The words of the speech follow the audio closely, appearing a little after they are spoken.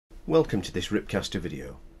Welcome to this Ripcaster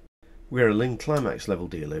video. We are a Linn Climax level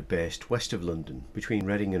dealer based west of London between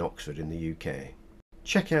Reading and Oxford in the UK.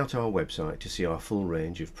 Check out our website to see our full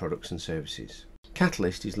range of products and services.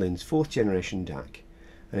 Katalyst is Linn's 4th generation DAC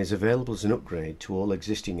and is available as an upgrade to all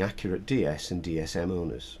existing Akurate DS and DSM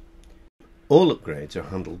owners. All upgrades are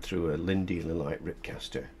handled through a Linn dealer like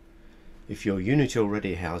Ripcaster. If your unit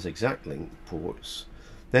already has exact link ports,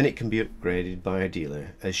 then it can be upgraded by a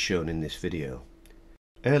dealer as shown in this video.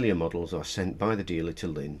 Earlier models are sent by the dealer to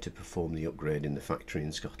Linn to perform the upgrade in the factory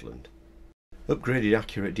in Scotland. Upgraded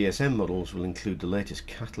Akurate DSM models will include the latest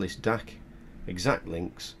Katalyst DAC, exact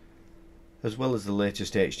links, as well as the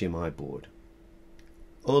latest HDMI board.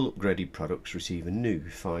 All upgraded products receive a new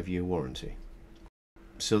 5-year warranty.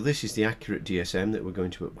 So this is the Akurate DSM that we're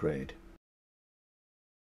going to upgrade.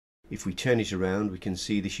 If we turn it around, we can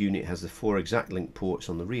see this unit has the 4 exact link ports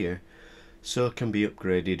on the rear, so it can be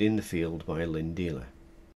upgraded in the field by a Linn dealer.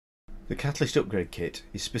 The Katalyst upgrade kit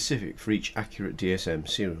is specific for each Akurate DSM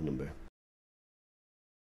serial number.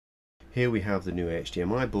 Here we have the new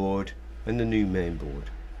HDMI board and the new main board.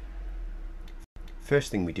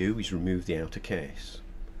 First thing we do is remove the outer case.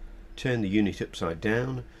 Turn the unit upside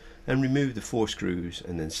down and remove the 4 screws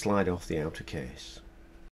and then slide off the outer case.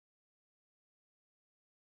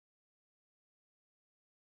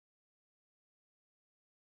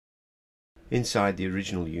 Inside the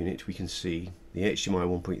original unit we can see the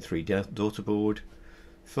HDMI 1.3 daughter board,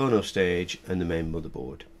 phono stage and the main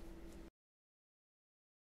motherboard.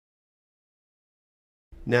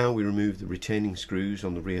 Now we remove the retaining screws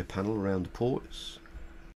on the rear panel around the ports.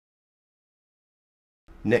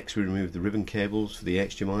 Next we remove the ribbon cables for the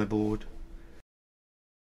HDMI board.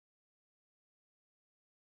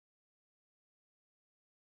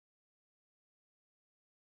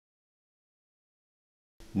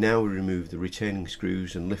 Now we remove the retaining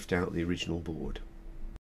screws and lift out the original board.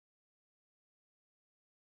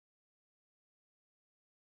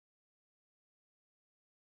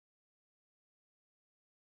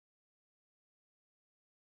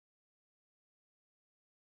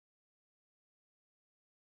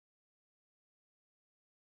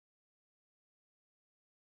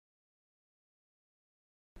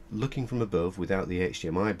 Looking from above without the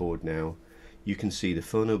HDMI board now, you can see the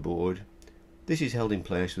phono board. This is held in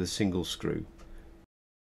place with a single screw.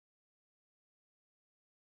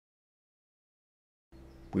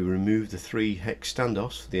 We remove the 3 hex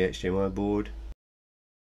standoffs for the HDMI board.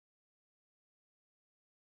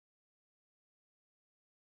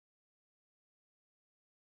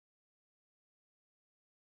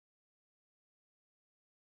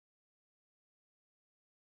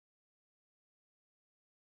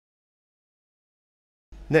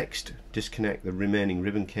 Next, disconnect the remaining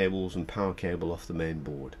ribbon cables and power cable off the main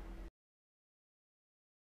board.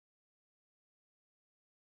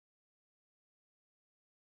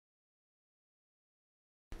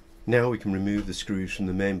 Now we can remove the screws from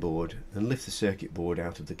the main board and lift the circuit board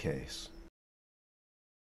out of the case.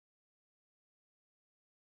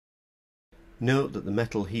 Note that the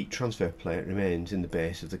metal heat transfer plate remains in the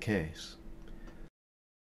base of the case.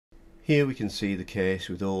 Here we can see the case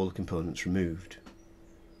with all the components removed.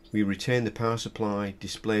 We retain the power supply,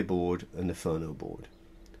 display board and the phono board.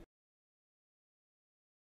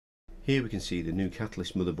 Here we can see the new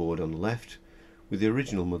Katalyst motherboard on the left with the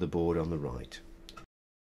original motherboard on the right.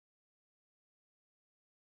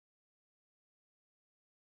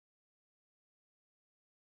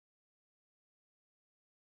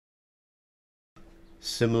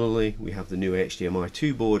 Similarly, we have the new HDMI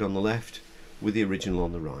 2 board on the left with the original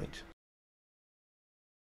on the right.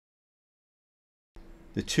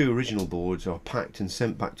 The 2 original boards are packed and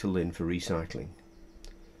sent back to Linn for recycling.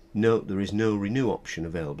 Note there is no renew option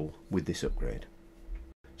available with this upgrade.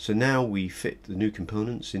 So now we fit the new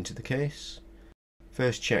components into the case.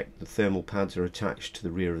 First check the thermal pads are attached to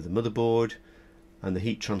the rear of the motherboard and the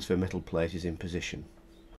heat transfer metal plate is in position.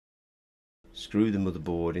 Screw the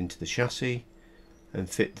motherboard into the chassis and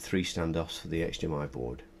fit the 3 standoffs for the HDMI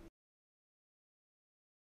board.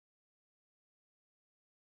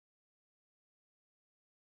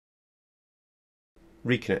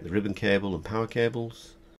 Reconnect the ribbon cable and power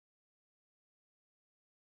cables.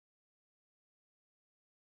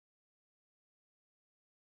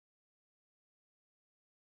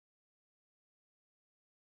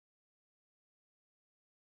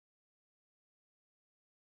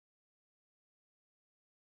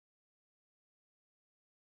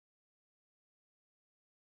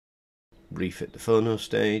 Refit the phono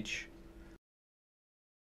stage.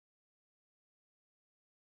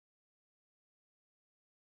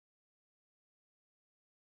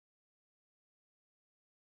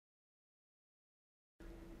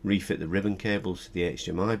 refit the ribbon cables to the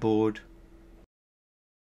HDMI board,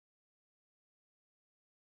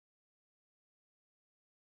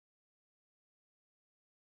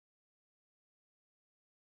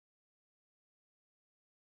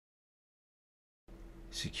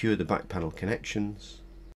 secure the back panel connections,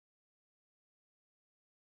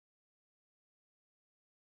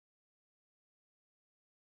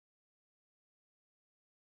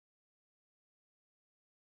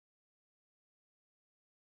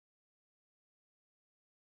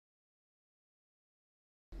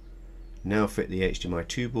 now fit the HDMI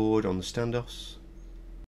 2 board on the standoffs,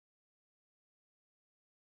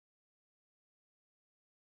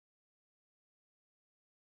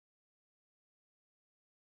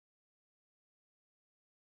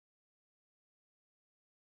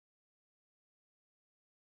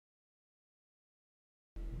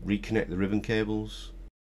 reconnect the ribbon cables,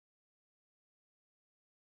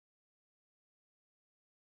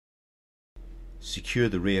 secure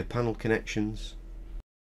the rear panel connections,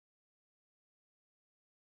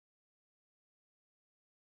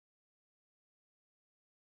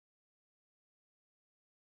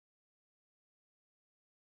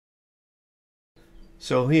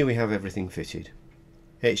 so here we have everything fitted.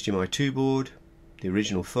 HDMI 2 board, the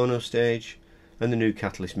original phono stage and the new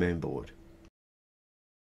Katalyst main board.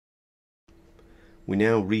 We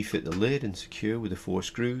now refit the lid and secure with the 4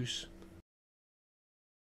 screws.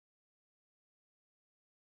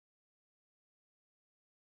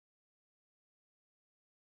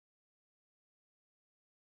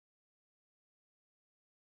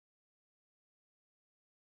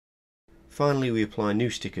 Finally, we apply new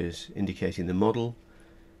stickers indicating the model,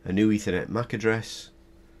 a new Ethernet MAC address,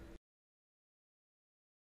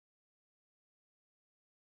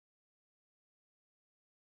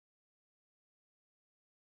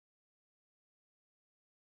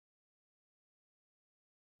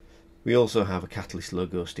 we also have a Katalyst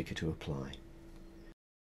logo sticker to apply.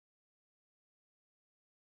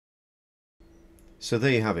 So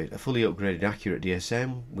there you have it, a fully upgraded Akurate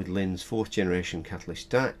DSM with Linn's 4th generation Katalyst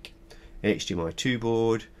DAC, HDMI 2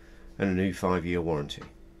 board and a new 5-year warranty.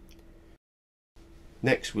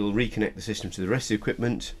 Next we'll reconnect the system to the rest of the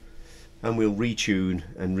equipment and we'll retune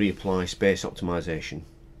and reapply space optimization.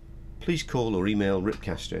 Please call or email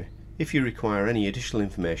Ripcaster if you require any additional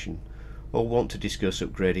information or want to discuss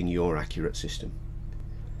upgrading your Akurate system.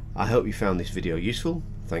 I hope you found this video useful.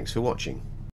 Thanks for watching.